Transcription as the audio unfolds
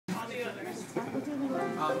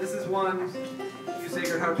This is one you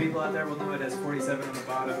Sacred Heart people out there will know it has 47 on the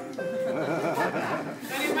bottom.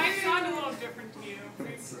 And it might sound a little different to you.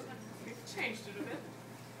 We've changed it a bit.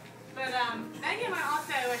 But Maggie and I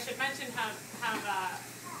also, I should mention, have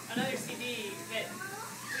another CD that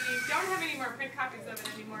we don't have any more print copies of it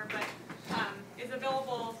anymore, but is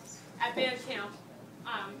available at Bandcamp.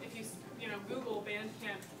 If you Google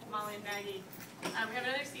Bandcamp, Molly and Maggie, we have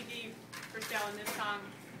another CD for sale in this song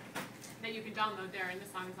that you can download there, and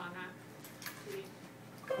this song is on that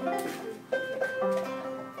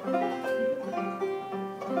CD.